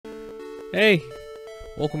Hey,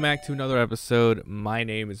 welcome back to another episode. My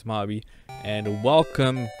name is Mabi, and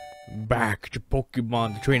welcome back to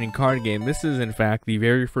Pokemon Trading Card Game. This is in fact the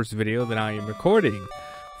very first video that I am recording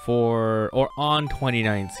on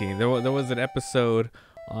 2019. There was an episode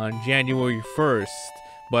on January 1st,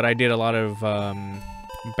 but I did a lot of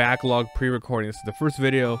backlog pre-recording. This is the first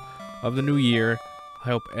video of the new year.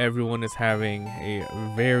 I hope everyone is having a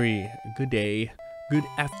very good day, good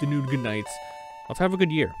afternoon, good night. Let's have a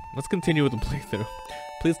good year. Let's continue with the playthrough.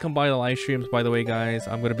 Please come by the live streams, by the way, guys.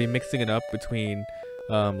 I'm going to be mixing it up between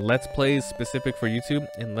Let's Plays specific for YouTube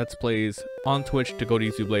and Let's Plays on Twitch to go to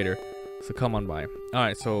YouTube later. So come on by.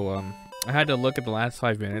 Alright, so I had to look at the last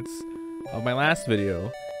 5 minutes of my last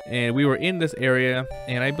video, and we were in this area,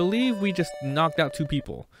 and I believe we just knocked out 2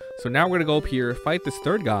 people. So now we're going to go up here, fight this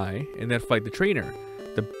 3rd guy, and then fight the trainer,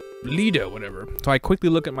 the leader, whatever. So I quickly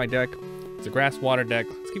look at my deck. It's a grass water deck.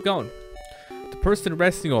 Let's keep going. The person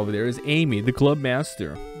resting over there is Amy, the club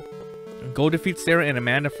master. Go defeat Sarah and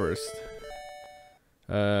Amanda first.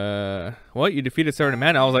 What? You defeated Sarah and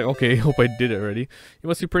Amanda? I was like, okay, hope I did it already. You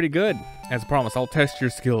must be pretty good. As promised, I'll test your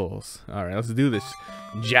skills. Alright, let's do this.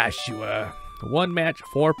 Joshua. 1 match,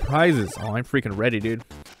 4 prizes. Oh, I'm freaking ready, dude.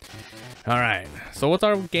 Alright, so what's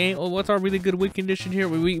our game? What's our really good win condition here?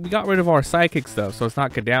 We got rid of our psychic stuff, so it's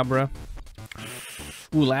not Kadabra.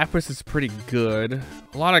 Ooh, Lapras is pretty good.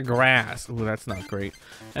 A lot of grass. Ooh, that's not great.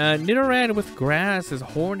 Nidoran with grass is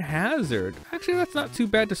Horn Hazard. Actually, that's not too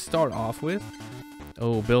bad to start off with.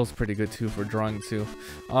 Oh, Bill's pretty good too for drawing too.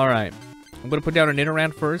 Alright, I'm going to put down a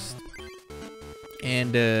Nidoran first.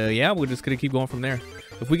 And yeah, we're just going to keep going from there.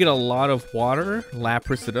 If we get a lot of water,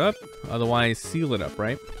 Lapras it up. Otherwise, seal it up,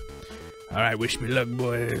 right? Alright, wish me luck,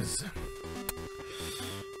 boys.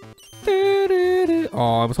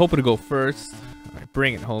 Oh, I was hoping to go first. Alright,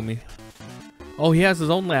 bring it, homie. Oh, he has his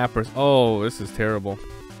own Lapras. Oh, this is terrible.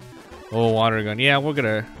 Oh, water gun. Yeah, we're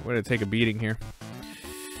gonna take a beating here.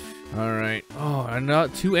 Alright. Oh,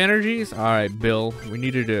 and 2 energies? Alright, Bill. We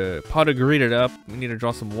needed to pot-a-greed it up. We need to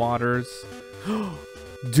draw some waters.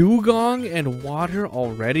 Dugong and water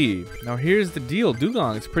already. Now here's the deal.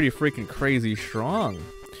 Dugong is pretty freaking crazy strong.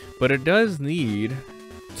 But it does need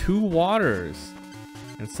 2 waters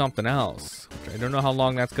and something else. Which I don't know how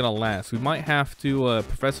long that's gonna last. We might have to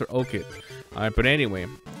Professor Oak it. Alright, but anyway,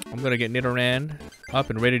 I'm gonna get Nidoran up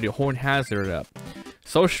and ready to Horn Hazard up.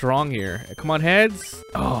 So strong here. Come on, heads.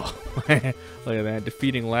 Oh, look at that.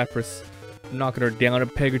 Defeating Lapras. Knocking her down a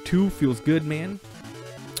peg or 2. Feels good, man.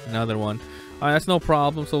 Another one. Alright, that's no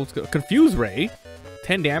problem. So let's go. Confuse Ray.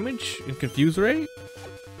 10 damage in Confuse Ray?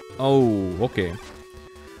 Oh, okay.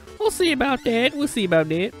 We'll see about that. We'll see about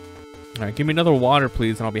that. Alright, give me another water,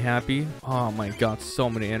 please, and I'll be happy. Oh my god, so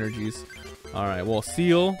many energies. Alright, well,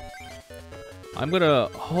 seal. I'm gonna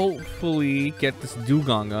hopefully get this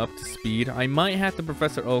Dugong up to speed. I might have to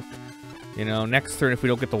Professor Oak, you know, next turn if we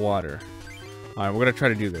don't get the water. Alright, we're gonna try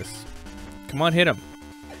to do this. Come on, hit him.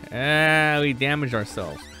 Ah, we damaged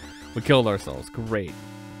ourselves. We killed ourselves. Great.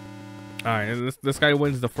 Alright, this guy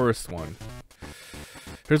wins the first one.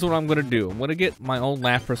 Here's what I'm gonna do. I'm gonna get my own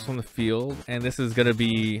Lapras from the field, and this is gonna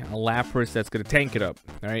be a Lapras that's gonna tank it up.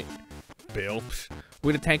 Alright? Bill.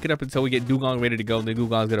 We're gonna tank it up until we get Dugong ready to go. Then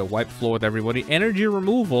Dugong's gonna wipe the floor with everybody. Energy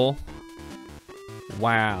removal.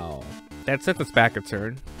 Wow. That sets us back a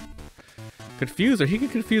turn. Confuser. He can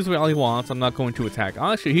confuse me all he wants. I'm not going to attack.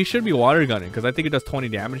 Honestly, he should be water gunning because I think it does 20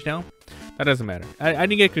 damage now. That doesn't matter. I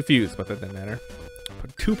didn't get confused, but that doesn't matter.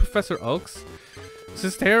 Put 2 Professor Oaks. This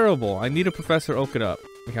is terrible. I need a Professor Oak it up.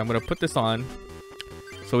 Okay, I'm gonna put this on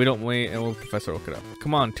so we don't wait, and we'll Professor Oak it up.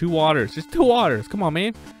 Come on, 2 waters. Just 2 waters. Come on,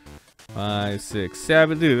 man. 5, 6,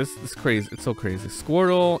 7. Dude, this is crazy. It's so crazy.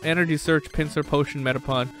 Squirtle, Energy Search, Pinsir, Potion,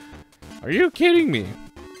 Metapod. Are you kidding me?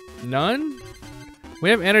 None?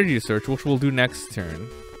 We have Energy Search, which we'll do next turn.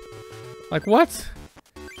 Like, what?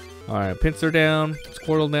 Alright, Pinsir down.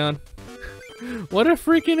 Squirtle down. What a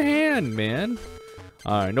freaking hand, man.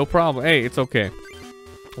 Alright, no problem. Hey, it's okay.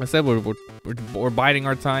 I said we're biding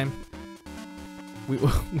our time.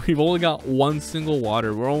 We've only got 1 single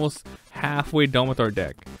water. We're almost halfway done with our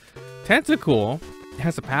deck. Tentacool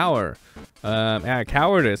has a power.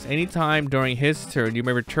 Cowardice. Anytime during his turn, you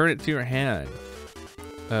may return it to your hand.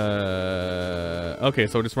 Okay,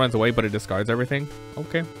 so it just runs away, but it discards everything.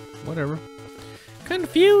 Okay, whatever.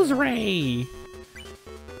 Confuse Ray.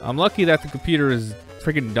 I'm lucky that the computer is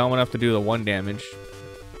freaking dumb enough to do the 1 damage.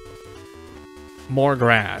 More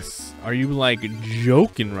grass. Are you like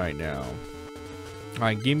joking right now?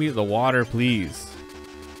 Alright, give me the water, please.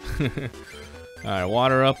 Alright,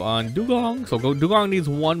 water up on Dugong. So Dugong needs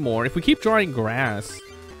 1 more. If we keep drawing grass,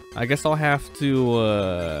 I guess I'll have to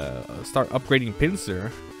start upgrading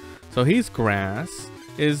Pinsir. So he's grass.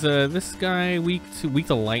 Is this guy weak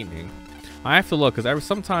to lightning? I have to look because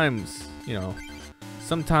sometimes, you know,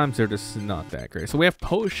 sometimes they're just not that great. So we have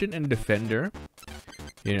potion and defender.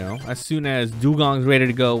 You know, as soon as Dugong's ready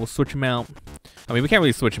to go, we'll switch him out. I mean, we can't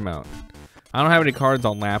really switch him out. I don't have any cards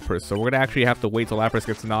on Lapras, so we're gonna actually have to wait till Lapras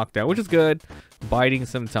gets knocked out, which is good. Biding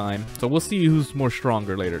some time, so we'll see who's more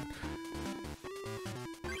stronger later.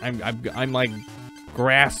 I'm like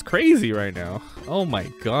grass crazy right now. Oh my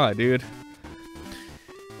god, dude.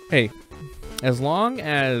 Hey, as long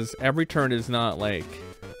as every turn is not like,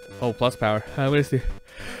 oh, plus power. I'm gonna see.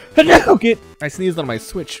 Okay, I sneezed on my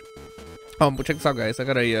Switch. But check this out, guys. I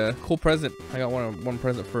got a cool present. I got one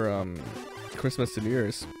present for Christmas and New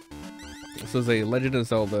Year's. This is a Legend of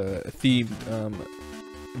Zelda themed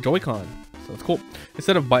Joy-Con. So it's cool.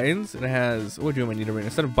 Instead of buttons, it has, what do you need to read?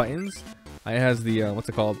 Instead of buttons, it has the what's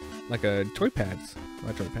it called? Like a joypads.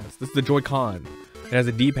 Not joypads. This is the Joy-Con. It has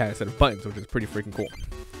a D-pad instead of buttons, which is pretty freaking cool.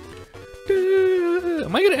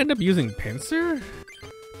 Am I gonna end up using Pinsir?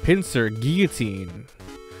 Pinsir Guillotine.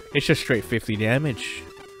 It's just straight 50 damage.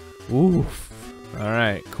 Oof.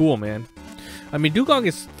 Alright, cool, man. I mean, Dugong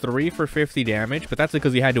is 3 for 50 damage, but that's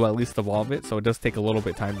because he had to at least evolve it, so it does take a little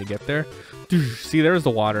bit of time to get there. See, there's the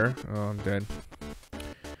water. Oh, I'm dead.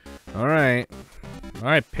 Alright.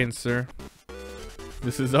 Alright, Pinsir.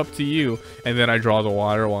 This is up to you. And then I draw the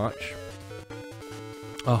water, watch.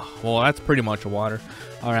 Oh, well, that's pretty much water.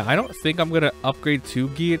 Alright, I don't think I'm going to upgrade to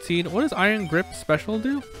Guillotine. What does Iron Grip special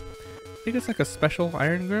do? I think it's like a special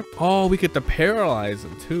Iron Grip. Oh, we get to paralyze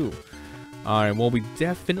him too. Alright, well, we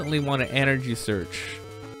definitely want to energy search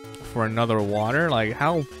for another water. Like,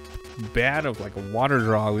 how bad of like a water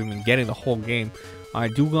draw we've been getting the whole game.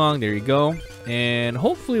 Alright, Dugong, there you go. And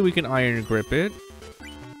hopefully we can Iron Grip it.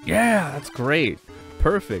 Yeah, that's great.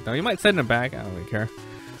 Perfect. Now, you might send him back. I don't really care.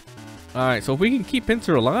 Alright, so if we can keep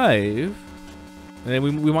Pinsir alive, then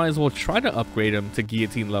we might as well try to upgrade him to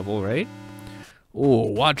Guillotine level, right? Oh,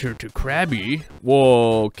 water to Krabby.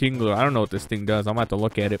 Whoa, Kingler. I don't know what this thing does. I'm about to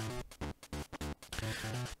look at it.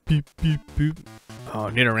 Beep, beep, beep. Oh,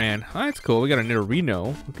 Nidoran. Oh, that's cool. We got a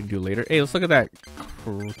Nidorino we can do later. Hey, let's look at that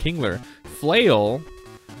Kingler. Flail.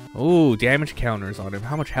 Oh, damage counters on him.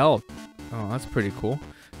 How much health? Oh, that's pretty cool.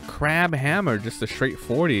 Crab Hammer, just a straight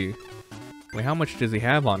 40. Wait, how much does he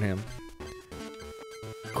have on him?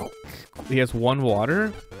 He has 1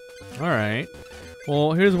 water? Alright.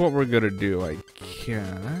 Well, here's what we're gonna do, I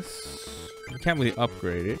guess. We can't really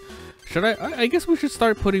upgrade it. Should I guess we should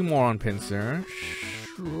start putting more on Pinsir.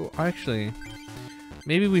 Actually,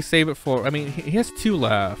 maybe we save it for, I mean, he has 2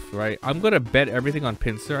 left, right? I'm gonna bet everything on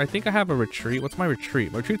Pinsir. I think I have a retreat. What's my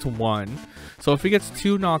retreat? My retreat's 1. So if he gets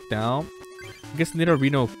 2 knocked out, I guess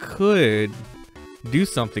Nidorino could do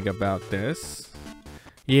something about this.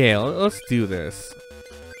 Yeah, let's do this.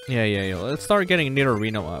 Yeah. Let's start getting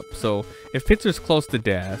Nidorino up. So if Pinsir's close to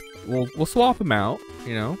death, we'll swap him out,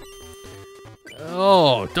 you know.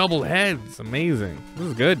 Oh, double heads. Amazing. This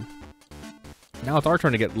is good. Now it's our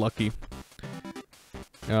turn to get lucky.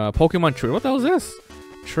 Pokemon trade. What the hell is this?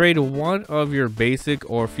 Trade 1 of your basic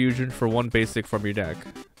or fusion for 1 basic from your deck.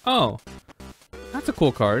 Oh, that's a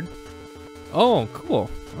cool card. Oh, cool.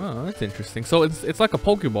 Oh, that's interesting. So it's like a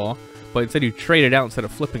Pokeball, but instead you trade it out instead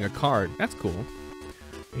of flipping a card. That's cool.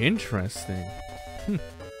 Interesting.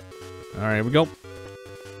 Alright, here we go.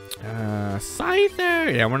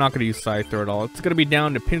 Scyther! Yeah, we're not going to use Scyther at all. It's going to be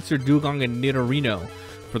down to Pinsir, Dugong, and Nidorino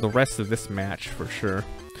for the rest of this match, for sure.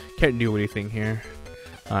 Can't do anything here.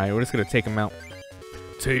 Alright, we're just going to take him out.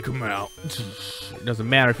 Take him out. It doesn't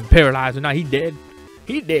matter if he's paralyzed or not. He dead.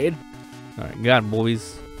 He dead. Alright, got him,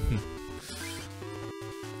 boys.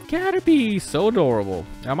 Caterpie, so adorable.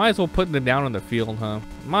 I might as well put them down on the field, huh?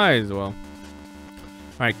 Might as well.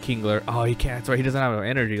 Alright, Kingler. Oh, he can't. That's right. He doesn't have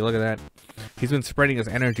energy. Look at that. He's been spreading his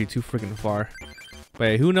energy too freaking far. But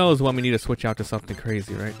hey, who knows when we need to switch out to something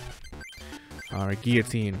crazy, right? Alright,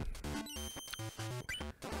 Guillotine.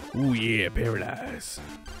 Ooh, yeah, Paradise.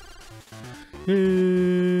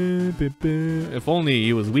 If only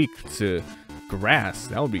he was weak to grass.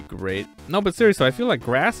 That would be great. No, but seriously, I feel like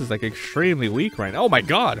grass is like extremely weak right now. Oh my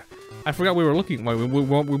god! I forgot we were looking. We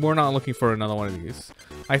were not looking for another one of these.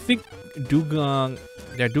 I think Dugong.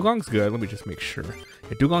 Yeah, Dugong's good. Let me just make sure.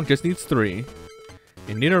 Yeah, Dugong just needs 3.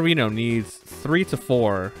 And Nidorino needs 3 to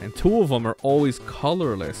 4. And 2 of them are always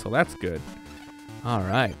colorless. So that's good.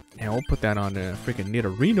 Alright. Yeah, we'll put that on freaking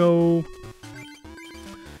Nidorino.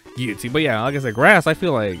 Guillotine. But yeah, like I said, grass, I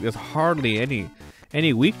feel like there's hardly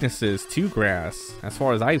any weaknesses to grass. As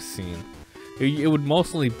far as I've seen. It would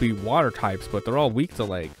mostly be water types. But they're all weak to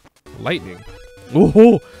like lightning.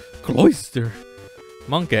 Oh, Cloyster.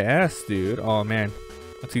 Monka ass, dude. Oh man.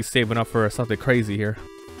 Let's see, saving up for something crazy here.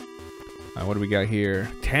 Alright, what do we got here?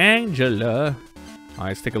 Tangela. Alright,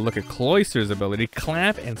 let's take a look at Cloyster's ability.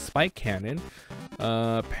 Clamp and Spike Cannon.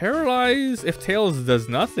 Paralyze if Tails does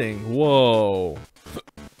nothing. Whoa.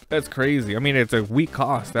 That's crazy. I mean, it's a weak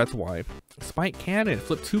cost, that's why. Spike Cannon,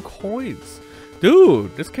 flip 2 coins.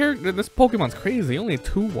 Dude, this Pokemon's crazy. Only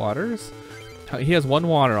 2 waters. He has 1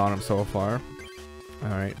 water on him so far.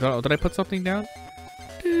 Alright, did I put something down?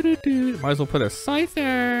 Might as well put a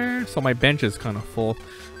Scyther. So my bench is kind of full.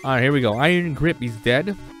 Alright, here we go. Iron Grip, he's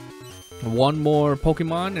dead. 1 more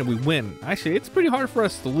Pokemon and we win. Actually, it's pretty hard for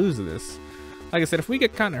us to lose this. Like I said, if we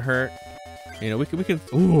get kind of hurt, you know, we can.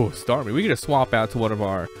 Ooh, Starmie. We can just swap out to one of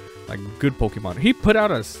our like good Pokemon. He put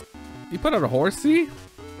out a Horsey.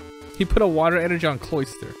 He put a water energy on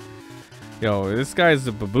Cloyster. Yo, this guy's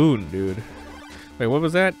a baboon, dude. Wait, what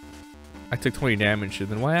was that? I took 20 damage, and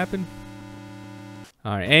then what happened?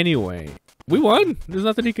 Alright, anyway. We won! There's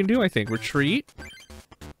nothing he can do, I think. Retreat.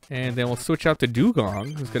 And then we'll switch out to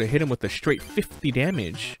Dugong, who's gonna hit him with a straight 50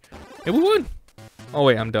 damage. And we won! Oh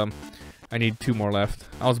wait, I'm dumb. I need 2 more left.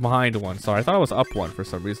 I was behind 1. Sorry, I thought I was up 1 for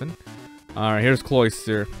some reason. Alright, here's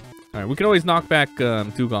Cloyster. Alright, we can always knock back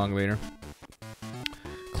Dugong later.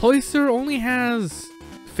 Cloyster only has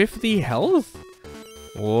 50 health?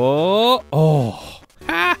 Whoa! Oh!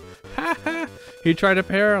 Ha! Ha ha! He tried to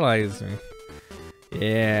paralyze me.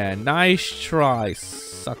 Yeah, nice try,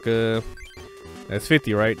 sucker. That's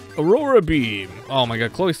 50, right? Aurora Beam! Oh my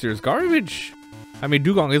god, Cloyster is garbage! I mean,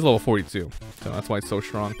 Dugong is level 42, so that's why it's so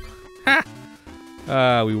strong.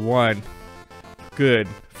 Ha! We won. Good.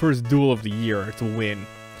 First duel of the year to win.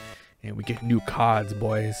 And we get new cards,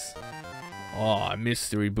 boys. Oh,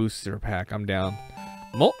 mystery booster pack. I'm down.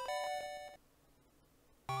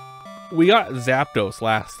 We got Zapdos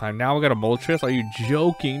last time. Now we got a Moltres. Are you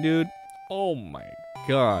joking, dude? Oh my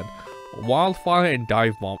god. Wildfire and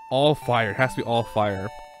Dive Bomb. All fire. It has to be all fire.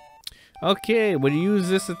 Okay, when you use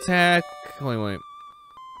this attack... Wait.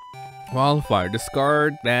 Wildfire.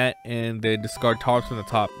 Discard that and then discard tops from the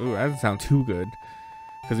top. Ooh, that doesn't sound too good.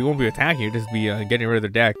 Because he won't be attacking. He'll just be getting rid of the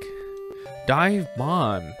deck. Dive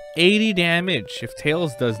Bomb. 80 damage if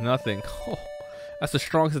Tails does nothing. Oh, that's the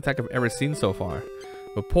strongest attack I've ever seen so far.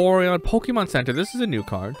 Vaporeon. Pokemon Center. This is a new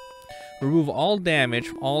card. Remove all damage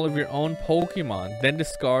from all of your own Pokemon. Then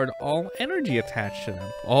discard all energy attached to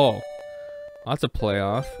them. Oh. That's a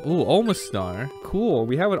playoff. Ooh, Omastar. Cool.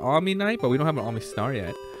 We have an Omni-Knight, but we don't have an Omastar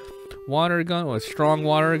yet. Water Gun. Well, a strong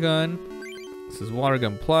Water Gun. This is Water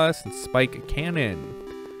Gun Plus and Spike Cannon.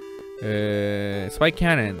 Spike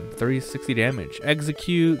Cannon, 30-60 damage.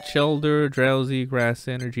 Execute, Shelter, Drowsy, Grass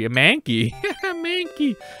Energy. A Mankey!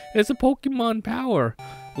 Mankey! It's a Pokemon power.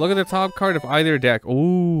 Look at the top card of either deck.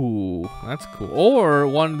 Ooh, that's cool. Or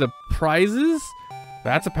one of the prizes?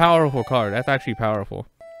 That's a powerful card. That's actually powerful.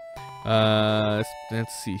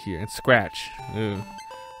 Let's see here. And Scratch. Ooh.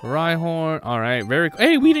 Rhyhorn. Alright, very cool.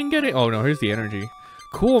 Hey, we didn't get it. Oh no, here's the energy.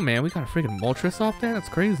 Cool, man. We got a freaking Moltres off that? That's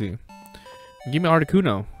crazy. Give me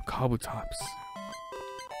Articuno. Kabutops.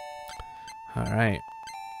 Alright.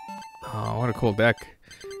 Oh, what a cool deck.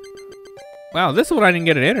 Wow, this one I didn't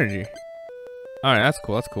get an energy. Alright, that's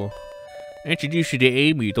cool, that's cool. Introduce you to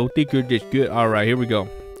Amy. Don't think you're just good. Alright, here we go.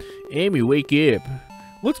 Amy, wake up.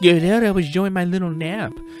 What's good out? I was enjoying my little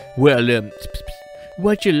nap. Well,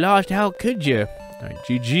 what you lost, how could you? Alright,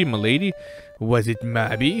 GG, my lady. Was it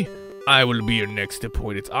Mabi? I will be your next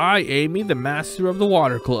opponent. I, Amy, the master of the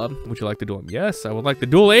water club. Would you like to duel him? Yes, I would like to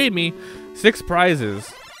duel Amy. 6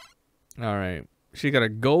 prizes. Alright. She got a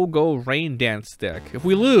go-go rain dance deck. If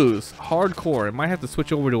we lose, hardcore, I might have to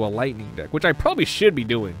switch over to a lightning deck, which I probably should be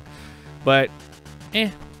doing. But,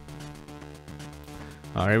 Alright,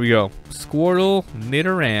 here we go. Squirtle,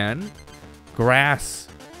 Nidoran, Grass.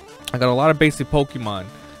 I got a lot of basic Pokemon.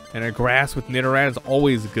 And a Grass with Nidoran is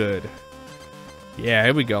always good. Yeah,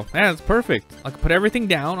 here we go. That's perfect. I can put everything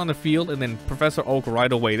down on the field and then Professor Oak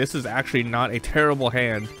right away. This is actually not a terrible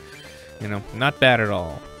hand. You know, not bad at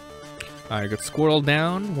all. Alright, got Squirtle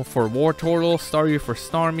down for Wartortle, Staryu for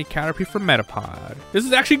Starmie, Caterpie for Metapod. This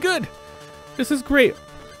is actually good. This is great.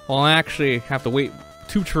 Well, I actually have to wait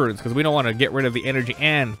 2 turns because we don't want to get rid of the energy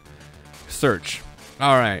and search.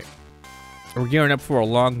 Alright. We're gearing up for a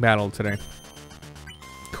long battle today.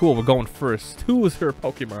 Cool, we're going first. Who is her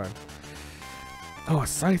Pokemon? Oh, a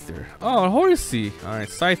Scyther. Oh, a Horsey. Alright,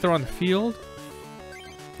 Scyther on the field.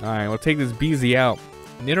 Alright, we'll take this BZ out.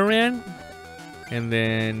 Nidoran. And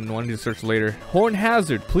then one to search later. Horn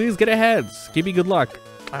Hazard, please get a heads. Give me good luck.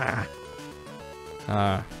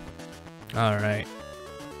 Alright.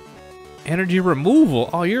 Energy removal.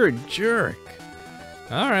 Oh, you're a jerk.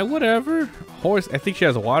 Alright, whatever. Horse, I think she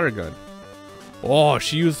has a water gun. Oh,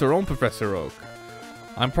 she used her own Professor Oak.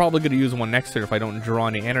 I'm probably going to use one next turn if I don't draw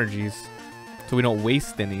any energies. So we don't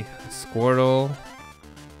waste any. Squirtle.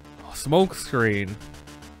 Oh, Smoke Screen.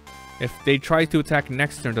 If they try to attack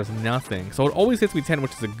next turn, it does nothing. So it always hits me 10,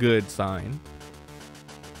 which is a good sign.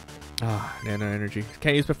 Ah, Nano Energy.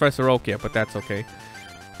 Can't use Professor Oak yet, but that's okay.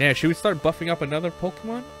 Yeah, should we start buffing up another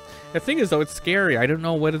Pokemon? The thing is, though, it's scary. I don't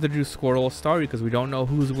know whether to do Squirtle or Starry because we don't know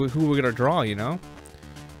who we're going to draw, you know?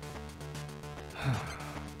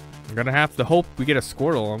 I'm going to have to hope we get a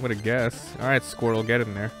Squirtle, I'm going to guess. Alright, Squirtle, get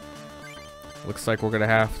in there. Looks like we're going to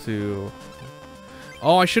have to...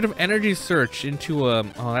 Oh, I should have energy searched into a...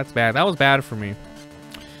 Oh, that's bad. That was bad for me.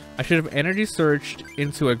 I should have energy searched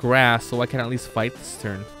into a grass so I can at least fight this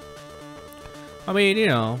turn. I mean, you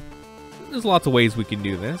know, there's lots of ways we can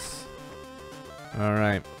do this.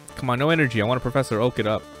 Alright. Come on, no energy. I want to Professor Oak it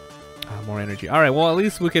up. More energy. Alright, well, at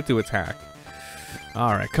least we get to attack.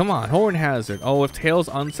 Alright, come on. Horn Hazard. Oh, if Tails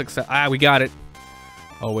unsuccessful... Ah, we got it.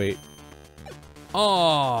 Oh, wait.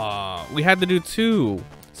 Oh, we had to do 2.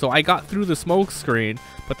 So I got through the Smoke Screen,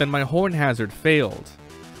 but then my Horn Hazard failed.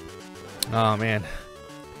 Oh, man.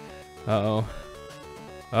 Uh-oh.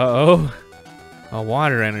 Uh-oh. Oh,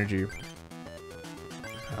 Water Energy.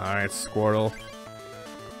 Alright, Squirtle.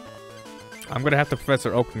 I'm gonna have to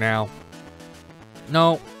Professor Oak now.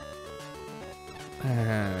 No.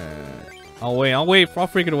 I'll wait. I'll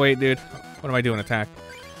freaking wait, dude. What am I doing? Attack.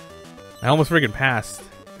 I almost freaking passed.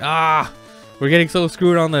 Ah! We're getting so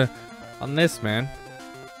screwed on this, man.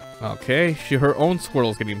 Okay, her own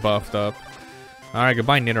Squirtle's getting buffed up. Alright,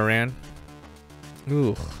 goodbye, Nidoran.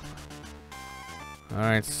 Ooh.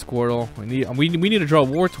 Alright, Squirtle. We need to draw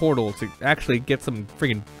Wartortle to actually get some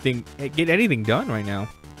freaking thing, get anything done right now.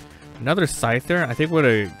 Another Scyther. I think we're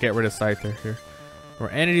gonna get rid of Scyther here. We're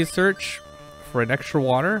Energy Search for an extra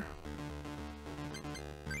water.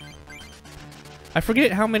 I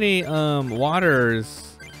forget how many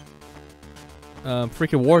waters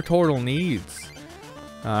freaking Wartortle needs.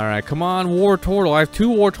 Alright, come on, Wartortle. I have 2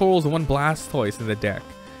 Wartortles and 1 Blastoise in the deck.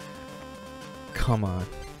 Come on.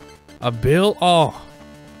 A Bill? Oh,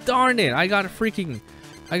 darn it. I got Starmie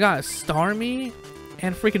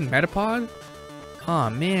and freaking Metapod.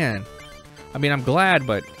 Oh, man. I mean, I'm glad,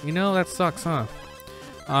 but, you know, that sucks, huh?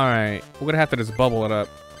 Alright, we're gonna have to just bubble it up.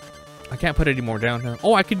 I can't put any more down now.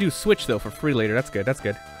 Oh, I can do Switch, though, for free later. That's good, that's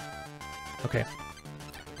good. Okay.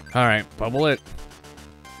 Alright, bubble it.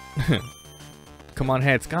 Come on,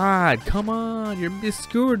 Heads. God, come on. You're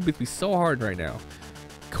screwed with me so hard right now.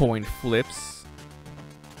 Coin flips.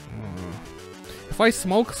 If I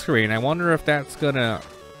Smoke Screen, I wonder if that's gonna...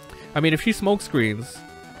 I mean, if she Smoke Screens,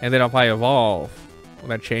 and then if I evolve, will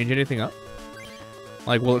that change anything up?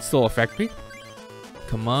 Like, will it still affect me?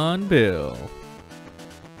 Come on, Bill.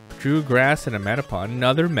 Drew Grass and a Metapod.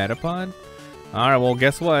 Another Metapod? Alright, well,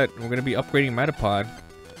 guess what? We're gonna be upgrading Metapod.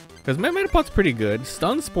 Because Metapod's pretty good.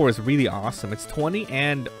 Stun Spore is really awesome. It's 20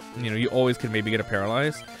 and, you know, you always can maybe get a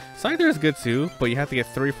Paralyze. Scyther is good too, but you have to get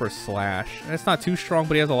 3 for Slash. And it's not too strong,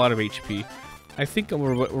 but he has a lot of HP. I think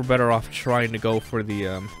we're better off trying to go for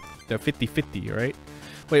the 50-50, right?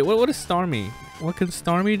 Wait, what is Starmie? What can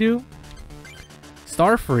Starmie do?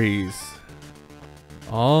 Star Freeze.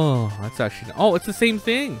 Oh, that's actually... Oh, it's the same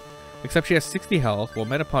thing. Except she has 60 health. Well,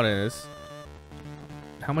 Metapod is...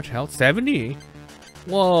 How much health? 70?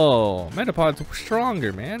 Whoa, Metapod's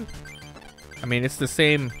stronger, man. I mean, it's the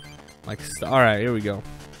same... Like, alright, here we go.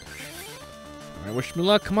 Alright, wish me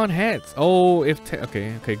luck. Come on, Heads. Oh, if...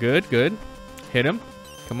 Okay, good. Hit him.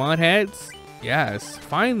 Come on, Heads. Yes,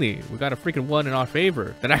 finally. We got a freaking 1 in our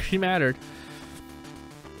favor. That actually mattered.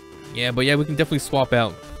 Yeah, but yeah, we can definitely swap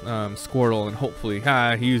out Squirtle and hopefully...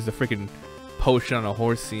 he used the freaking potion on a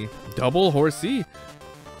Horsey. Double Horsey?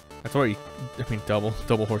 That's what double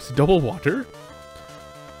Horsey. Double water?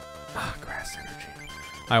 Ah, Grass Energy.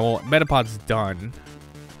 Alright, well, Metapod's done.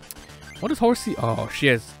 What is Horsey? Oh, she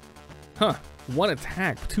has... 1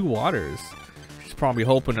 attack, 2 waters. She's probably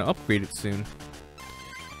hoping to upgrade it soon.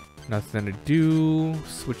 Nothing to do.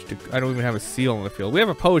 Switch to... I don't even have a seal in the field. We have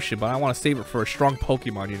a potion, but I want to save it for a strong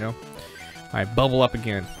Pokemon, you know? Alright, bubble up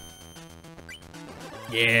again.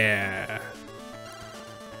 Yeah.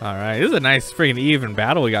 Alright, this is a nice freaking even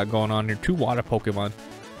battle we got going on here. 2 water Pokemon.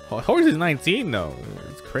 Oh, Horsey's 19, though.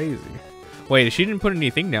 It's crazy. Wait, she didn't put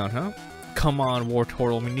anything down, huh? Come on,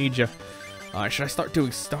 Wartortle. We need you. Should I start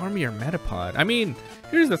doing Starmie or Metapod? I mean,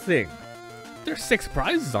 here's the thing. There's 6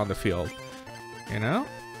 prizes on the field. You know?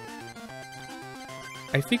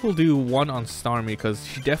 I think we'll do 1 on Starmie because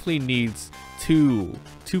she definitely needs 2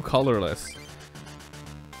 colorless.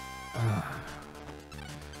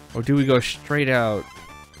 Or do we go straight out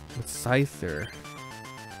with Scyther?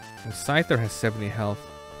 And Scyther has 70 health.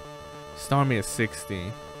 Starmie has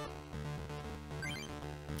 60.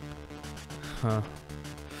 Huh.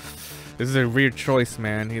 This is a weird choice,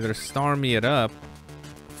 man. Either Starmie it up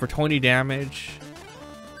for 20 damage.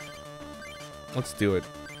 Let's do it.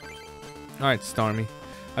 Alright, Starmie.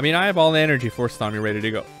 I mean, I have all the energy for Starmie ready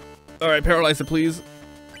to go. Alright, paralyze it, please.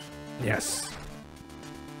 Yes.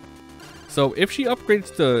 So, if she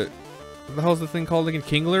upgrades to... What the hell's the thing called again?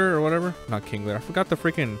 Kingler or whatever? Not Kingler. I forgot the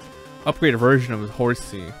freaking upgraded version of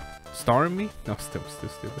Horsey. Starmie? No, still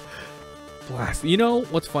stupid. Blast. You know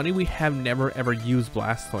what's funny? We have never ever used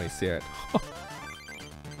Blastoise yet.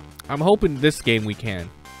 I'm hoping this game we can.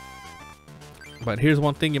 But here's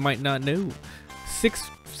one thing you might not know. Six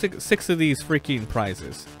of these freaking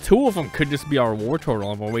prizes. 2 of them could just be our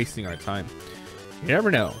Wartortle and we're wasting our time. You never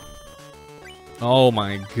know. Oh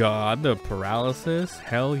my god, the paralysis.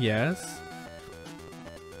 Hell yes.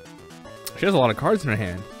 She has a lot of cards in her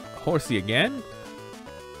hand. Horsey again.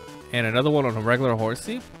 And another one on a regular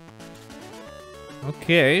Horsey.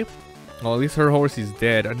 Okay. Well, at least her Horsey's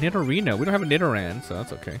dead. A Nidorino. We don't have a Nidoran, so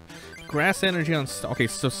that's okay. Grass energy on... Okay,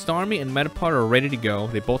 so Starmie and Metapod are ready to go.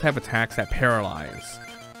 They both have attacks that paralyze.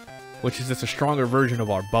 Which is just a stronger version of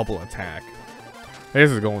our bubble attack. This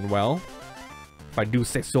is going well. If I do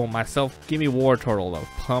say so myself. Give me Wartortle, though.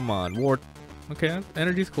 Come on. Okay,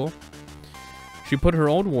 energy's cool. She put her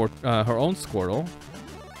own Squirtle.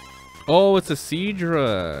 Oh, it's a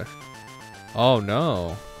Seadra. Oh,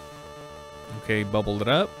 no. Okay, bubbled it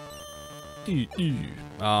up.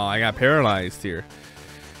 Oh, I got paralyzed here.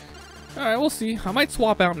 Alright, we'll see. I might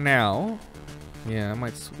swap out now. Yeah, I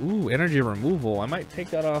might... Ooh, energy removal. I might take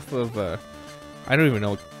that off of... I don't even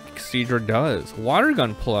know what Seadra does. Water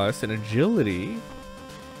Gun Plus and Agility.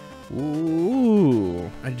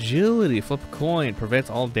 Ooh, Agility. Flip a coin. Prevents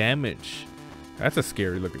all damage. That's a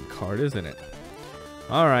scary looking card, isn't it?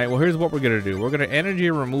 Alright, well here's what we're going to do. We're going to energy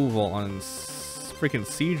removal on freaking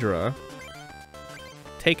Seadra.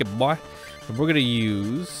 Take it, boy. And we're going to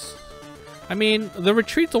use... I mean, the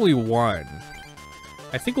retreat's only 1.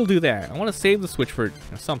 I think we'll do that. I want to save the switch for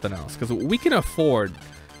something else. Because we can afford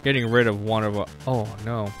getting rid of one of... Oh,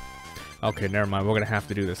 no. Okay, never mind. We're going to have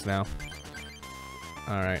to do this now.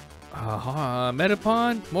 Alright.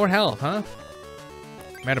 Metapod? More health, huh?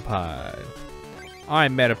 Metapod.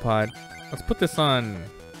 Alright, Metapod. Let's put this on...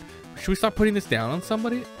 Should we start putting this down on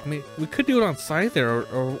somebody? I mean, we could do it on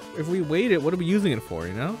Scyther, or if we wait it, what are we using it for,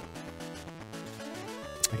 you know?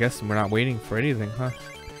 I guess we're not waiting for anything, huh?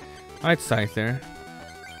 Alright, Scyther.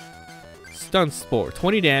 Stun Spore.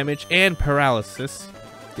 20 damage and paralysis.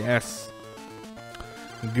 Yes.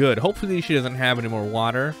 Good. Hopefully she doesn't have any more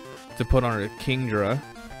water to put on her Kingdra.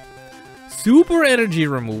 Super energy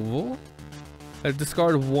removal.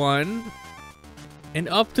 Discard 1. And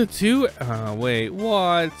up to 2. Wait,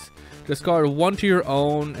 what? Discard 1 to your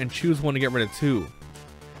own and choose 1 to get rid of 2.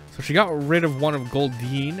 So she got rid of 1 of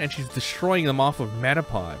Goldeen and she's destroying them off of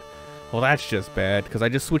Metapod. Well, that's just bad because I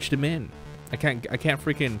just switched him in. I can't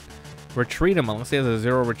freaking retreat him unless he has a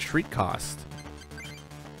 0 retreat cost.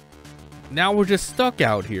 Now we're just stuck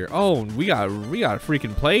out here. Oh, we got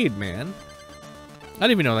freaking played, man. I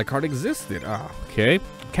didn't even know that card existed. Ah, okay.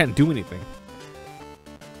 Can't do anything.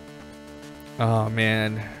 Oh,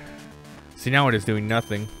 man. See, now we're just doing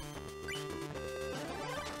nothing.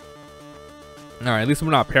 Alright, at least we're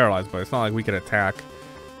not paralyzed, but it's not like we could attack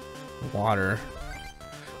water.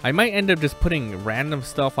 I might end up just putting random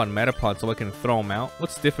stuff on Metapod so I can throw them out.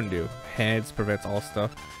 What's Stiffen do? Heads, prevents all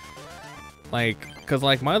stuff. Like, because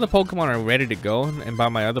like my other Pokemon are ready to go, and by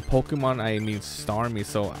my other Pokemon I mean Starmie,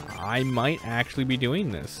 so I might actually be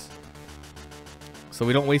doing this. So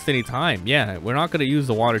we don't waste any time. Yeah, we're not going to use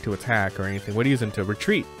the water to attack or anything. We're using to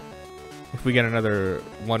retreat if we get another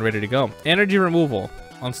one ready to go. Energy removal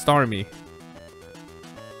on Starmie.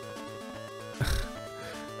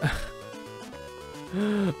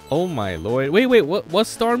 Oh my lord. Wait, what? Was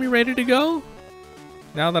Starmie ready to go?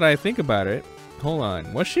 Now that I think about it. Hold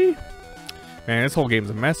on. Was she? Man, this whole game's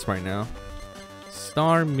a mess right now.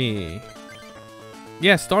 Starmie.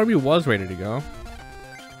 Yeah, Starmie was ready to go.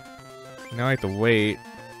 Now I have to wait.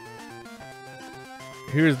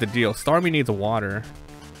 Here's the deal. Starmie needs water.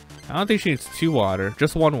 I don't think she needs 2 water.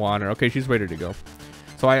 Just 1 water. Okay, she's ready to go.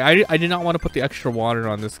 So I did not want to put the extra water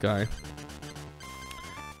on this guy.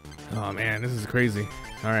 Oh man, this is crazy.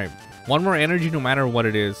 Alright. 1 more energy no matter what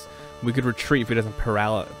it is. We could retreat if it doesn't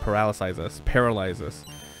paralyze us.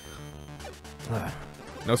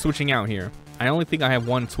 No switching out here. I only think I have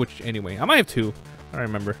 1 switch anyway. I might have 2. I don't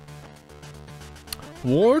remember.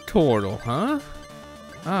 Wartortle, huh?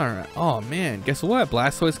 Alright. Oh man, guess what?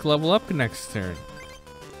 Blastoise can level up next turn.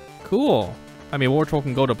 Cool. I mean, Wartortle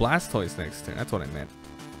can go to Blastoise next turn. That's what I meant.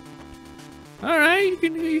 Alright,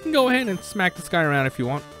 you can go ahead and smack this guy around if you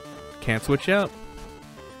want. Can't switch out.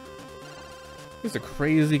 It's a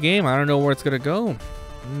crazy game. I don't know where it's gonna go.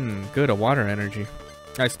 Good, a water energy.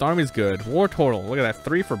 Alright, Starmie's good. Wartortle, look at that,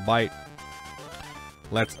 3 for bite.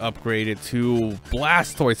 Let's upgrade it to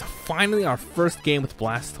Blastoise. Finally, our first game with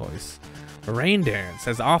Blastoise. Rain Dance.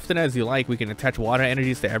 As often as you like, we can attach water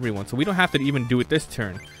energies to everyone, so we don't have to even do it this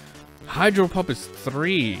turn. Hydro Pump is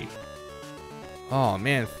 3. Oh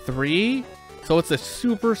man, 3? So it's a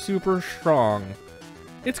super strong.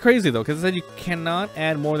 It's crazy though, because it said you cannot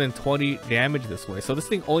add more than 20 damage this way. So this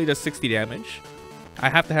thing only does 60 damage. I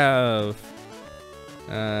have to have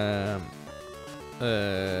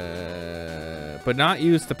but not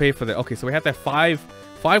used to pay for the. Okay, so we have to have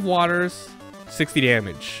five waters, 60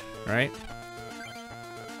 damage, right?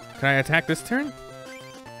 Can I attack this turn?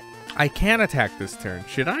 I can attack this turn.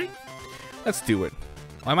 Should I? Let's do it.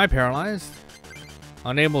 Am I paralyzed?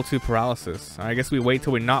 Unable to paralysis. I guess we wait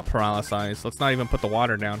till we're not paralyzed. Let's not even put the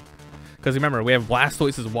water down. Because remember, we have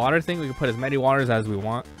Blastoise's water thing. We can put as many waters as we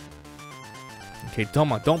want. Okay,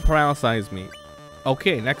 Doma, don't paralyze me.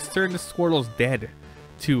 Okay, next turn, this Squirtle's dead.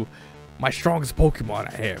 To my strongest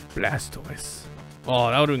Pokemon I have, Blastoise. Oh,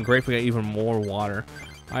 that would have been great if we got even more water.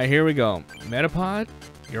 Alright, here we go. Metapod,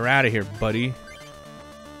 you're out of here, buddy.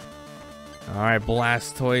 Alright,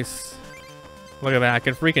 Blastoise. Look at that. I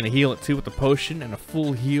can freaking heal it too with the potion and a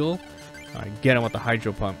full heal. Alright, get him with the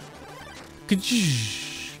Hydro Pump.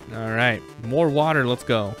 Alright, more water. Let's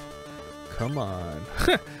go. Come on.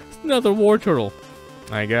 It's another Wartortle,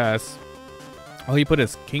 I guess. Oh, he put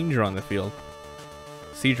his Kingdra on the field.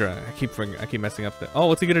 Seadra. I keep messing up. Oh,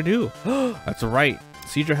 what's he gonna do? That's right.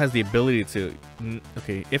 Seadra has the ability to.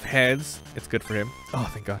 Okay, if heads, it's good for him. Oh,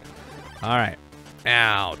 thank God. Alright.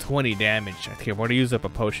 Ow, 20 damage. Okay, we're gonna use up a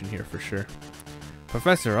potion here for sure.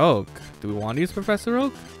 Professor Oak. Do we want to use Professor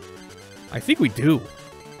Oak? I think we do.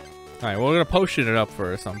 Alright, we're gonna potion it up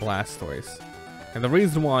first on Blastoise. And the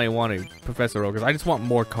reason why I want Professor Oak is I just want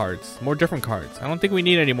more cards. More different cards. I don't think we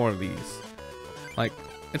need any more of these. Like,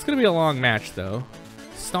 it's gonna be a long match though.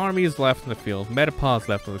 Starmie's left in the field. Metapod's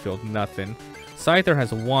left in the field. Nothing. Scyther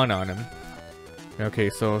has 1 on him. Okay,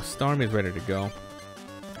 so Starmie's ready to go.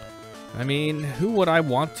 I mean, who would I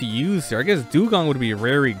want to use here? I guess Dugong would be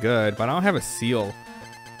very good, but I don't have a seal.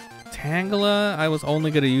 Tangela, I was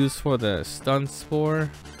only going to use for the Stun Spore.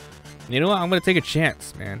 You know what? I'm going to take a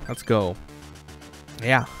chance, man. Let's go.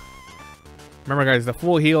 Yeah. Remember, guys, the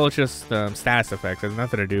full heal is just status effects. It has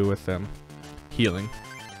nothing to do with healing.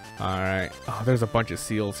 Alright. Oh, there's a bunch of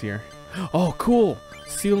seals here. Oh, cool.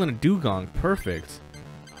 Seal and a Dugong. Perfect.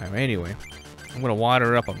 Alright, anyway. I'm going to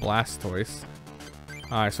water up a Blastoise.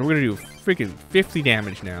 Alright, so we're going to do freaking 50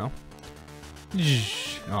 damage now.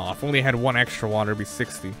 Oh, if only I had 1 extra water, it'd be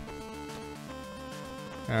 60.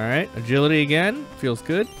 Alright, agility again. Feels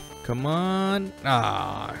good. Come on.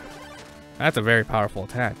 Ah, that's a very powerful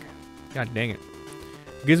attack. God dang it.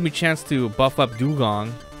 Gives me a chance to buff up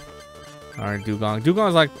Dugong. Alright, Dugong. Dugong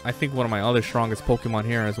is like, I think, one of my other strongest Pokemon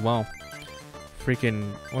here as well.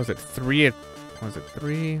 Freaking, what was it? 3? What was it?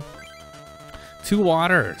 3? 2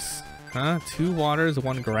 waters. Huh? 2 waters,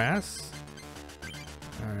 1 grass.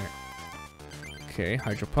 Alright. Okay,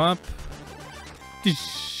 Hydro Pump.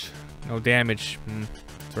 No damage.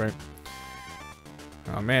 That's right.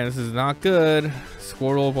 Oh man, this is not good.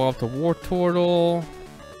 Squirtle evolved to Wartortle.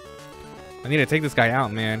 I need to take this guy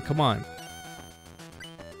out, man. Come on.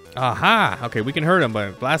 Aha! Okay, we can hurt him,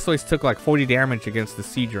 but Blastoise took like 40 damage against the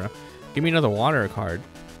Seadra. Give me another water card.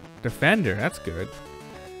 Defender, that's good.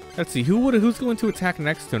 Let's see, who's going to attack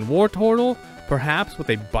next turn? Wartortle, perhaps with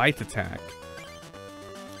a bite attack.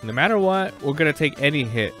 No matter what, we're going to take any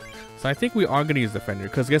hit. So I think we are going to use Defender,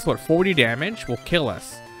 because guess what? 40 damage will kill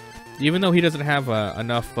us. Even though he doesn't have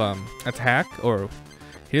enough attack, or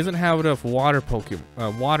he doesn't have enough water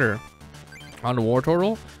water on the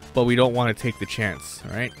Wartortle, but we don't want to take the chance,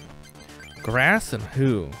 alright? Grass and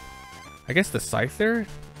who? I guess the Scyther?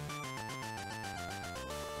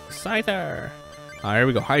 Scyther! Alright, here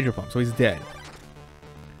we go. Hydro Pump, so he's dead.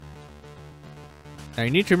 Now you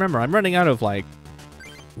need to remember, I'm running out of like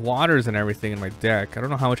waters and everything in my deck. I don't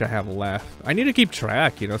know how much I have left. I need to keep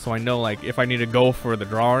track, you know, so I know like if I need to go for the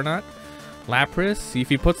draw or not. Lapras, see if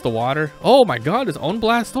he puts the water. Oh my god, his own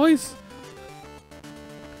Blastoise?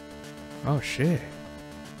 Oh shit.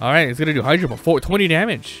 Alright, it's gonna do Hydro Pump. 20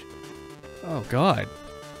 damage. Oh god.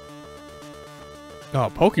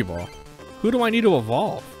 Oh, Pokeball. Who do I need to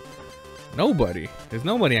evolve? Nobody. There's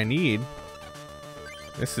nobody I need.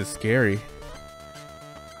 This is scary.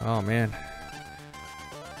 Oh man.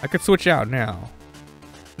 I could switch out now.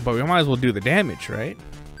 But we might as well do the damage, right?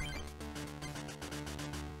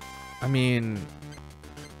 I mean...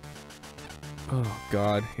 Oh,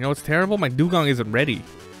 God. You know what's terrible? My Dugong isn't ready.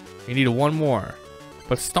 You need one more.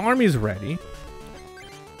 But Starmie's ready.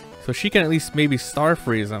 So she can at least maybe Star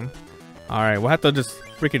Freeze him. Alright, we'll have to just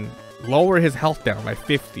freaking lower his health down by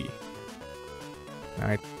 50.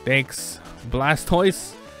 Alright, thanks.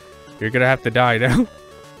 Blastoise, you're gonna have to die now.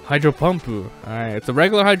 Hydro Pumpu. Alright, it's a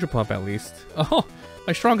regular Hydro Pump at least. Oh,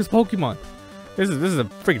 my strongest Pokemon. This is a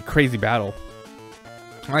freaking crazy battle.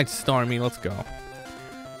 Alright, Starmie, let's go.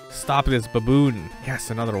 Stop this baboon. Yes,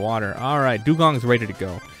 another water. Alright, Dugong's ready to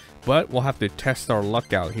go. But we'll have to test our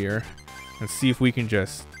luck out here and see if we can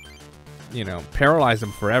just, you know, paralyze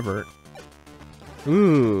him forever.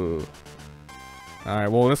 Ooh.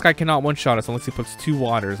 Alright, well, this guy cannot one-shot us unless he puts 2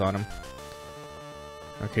 waters on him.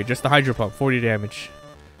 Okay, just the Hydro Pump, 40 damage.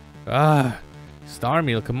 Ah,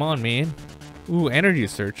 Starmie, come on, man. Ooh, Energy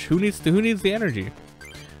Search. Who needs the energy?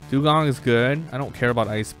 Dugong is good. I don't care about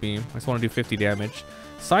Ice Beam. I just want to do 50 damage.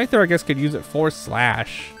 Scyther, I guess, could use it for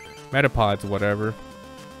Slash. Metapod's whatever.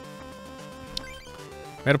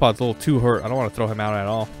 Metapod's a little too hurt. I don't want to throw him out at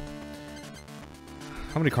all.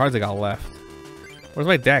 How many cards I got left? Where's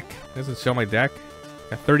my deck? It doesn't show my deck.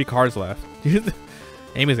 Got 30 cards left.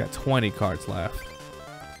 Amy's got 20 cards left.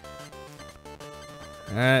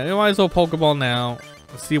 We might as well Pokeball now.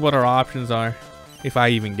 Let's see what our options are. If I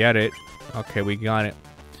even get it. Okay, we got it.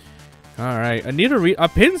 Alright, a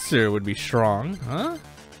Pinsir would be strong, huh?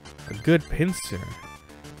 A good Pinsir.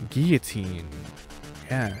 Guillotine.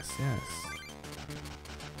 Yes, yes.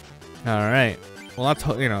 Alright. Well, that's,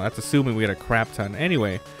 you know, that's assuming we get a crap ton.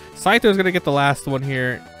 Anyway, Scyther's gonna get the last one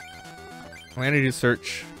here. Energy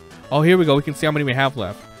Search. Oh, here we go. We can see how many we have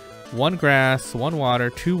left. 1 grass, 1 water,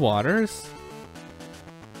 2 waters.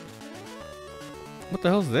 What the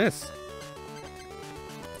hell is this?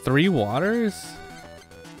 3 waters?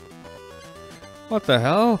 What the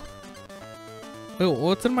hell? Wait,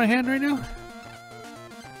 what's in my hand right now?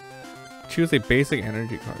 Choose a basic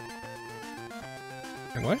energy card.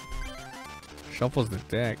 And what? Shuffles the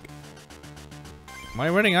deck. Am I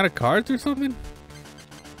running out of cards or something?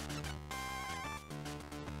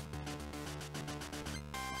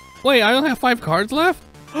 Wait, I only have 5 cards left?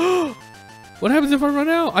 What happens if I run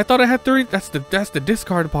out? I thought I had 30. That's the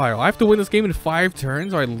discard pile. I have to win this game in 5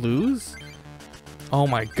 turns or I lose? Oh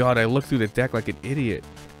my god, I looked through the deck like an idiot.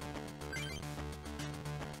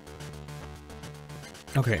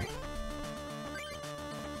 Okay.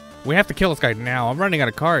 We have to kill this guy now. I'm running out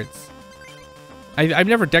of cards. I've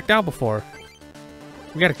never decked out before.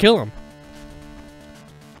 We gotta kill him.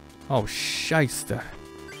 Oh, shiesta.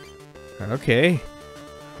 Okay.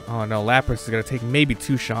 Oh no, Lapras is gonna take maybe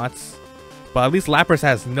 2 shots. But at least Lapras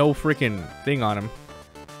has no freaking thing on him.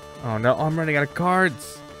 Oh no, I'm running out of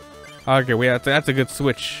cards. Okay, that's a good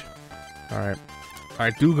switch. Alright.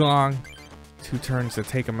 Alright, Dugong. 2 turns to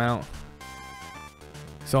take him out.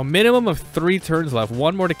 So a minimum of 3 turns left.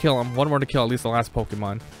 1 more to kill him. 1 more to kill at least the last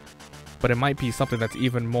Pokemon. But it might be something that's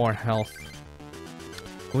even more health.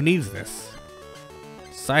 Who needs this?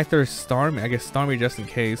 Scyther, Starmie. I guess Starmie just in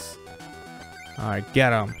case. Alright,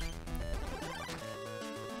 get him.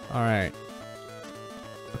 Alright.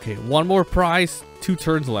 Okay, 1 more prize. 2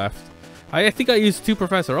 turns left. I think I used 2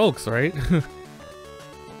 Professor Oaks, right?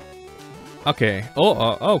 Okay.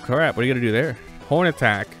 Oh, crap. What are you gonna do there? Horn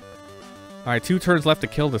attack. Alright, 2 turns left to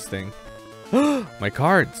kill this thing. My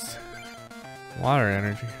cards. Water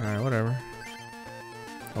energy. Alright, whatever.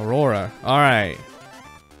 Aurora. Alright.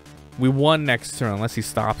 We won next turn unless he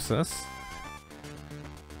stops us.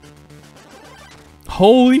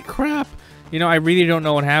 Holy crap. You know, I really don't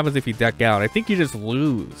know what happens if you deck out. I think you just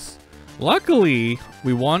lose. Luckily,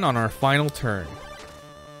 we won on our final turn.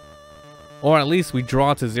 Or at least we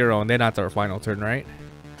draw to 0 and then that's our final turn, right?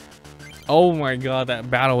 Oh my god,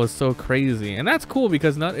 that battle was so crazy. And that's cool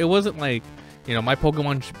because it wasn't like, you know, my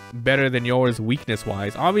Pokemon's better than yours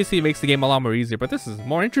weakness-wise. Obviously, it makes the game a lot more easier, but this is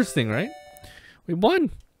more interesting, right? We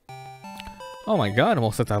won. Oh my god,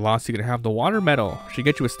 well, since I lost, you can have the water medal. Should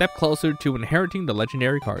get you a step closer to inheriting the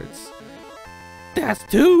legendary cards. That's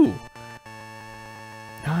 2!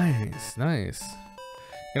 Nice, nice.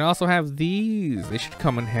 You can also have these. They should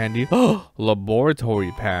come in handy. Oh,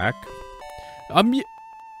 laboratory pack. We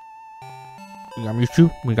got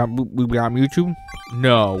Mewtwo? We got Mewtwo?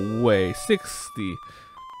 No way.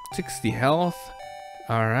 60 health.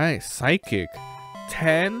 Alright, Psychic.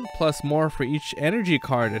 10 plus more for each energy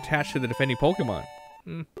card attached to the defending Pokemon.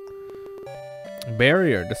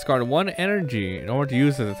 Barrier. Discard 1 energy in order to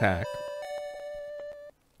use this attack.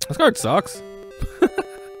 This card sucks.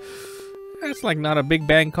 That's like not a big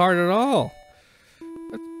bang card at all.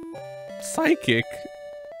 Psychic?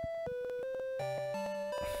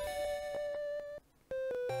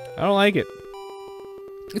 I don't like it.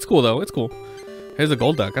 It's cool though, it's cool. Here's a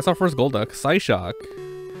Golduck. That's our first Golduck. Psyshock.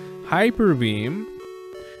 Hyper Beam.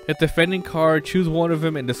 Hit defending card, choose one of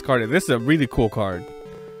them and discard it. This is a really cool card.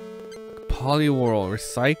 Poliwhirl,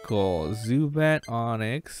 Recycle, Zubat,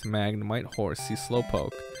 Onix, Magnemite, Horsey,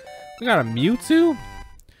 Slowpoke. We got a Mewtwo?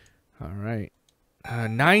 Alright.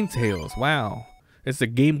 Ninetales, wow. It's a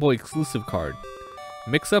Game Boy exclusive card.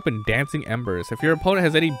 Mix Up and Dancing Embers. If your opponent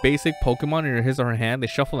has any basic Pokemon in his or her hand, they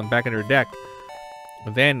shuffle them back in their deck.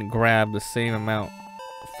 Then grab the same amount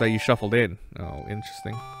that you shuffled in. Oh,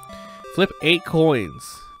 interesting. Flip 8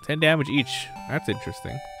 coins. 10 damage each. That's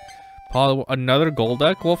interesting. Another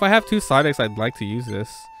Golduck. Well, if I have 2 Psyducks, I'd like to use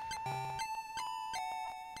this.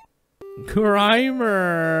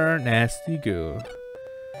 Grimer. Nasty Goo.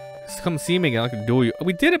 Just come see me again. I can duel you.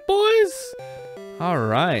 We did it, boys!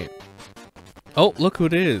 Alright. Oh, look who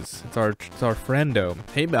it is. It's our friendo.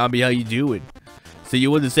 Hey, Bobby, how you doing? So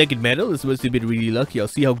you won the second medal? This must have been really lucky. I'll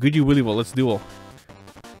see how good you really will. Let's duel.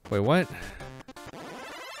 Wait, what?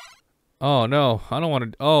 Oh, no. I don't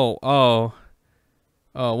want to... Oh,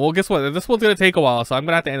 well, guess what? This one's going to take a while, so I'm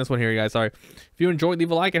going to have to end this one here, guys. Sorry. If you enjoyed,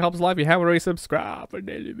 leave a like. It helps a lot. If you haven't already, subscribe for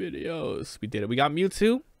daily videos. We did it. We got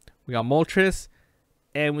Mewtwo. We got Moltres.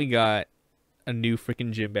 And we got a new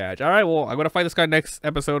freaking gym badge. Alright, well, I'm going to fight this guy next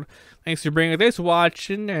episode. Thanks for bringing it. Thanks for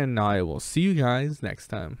watching, and I will see you guys next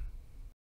time.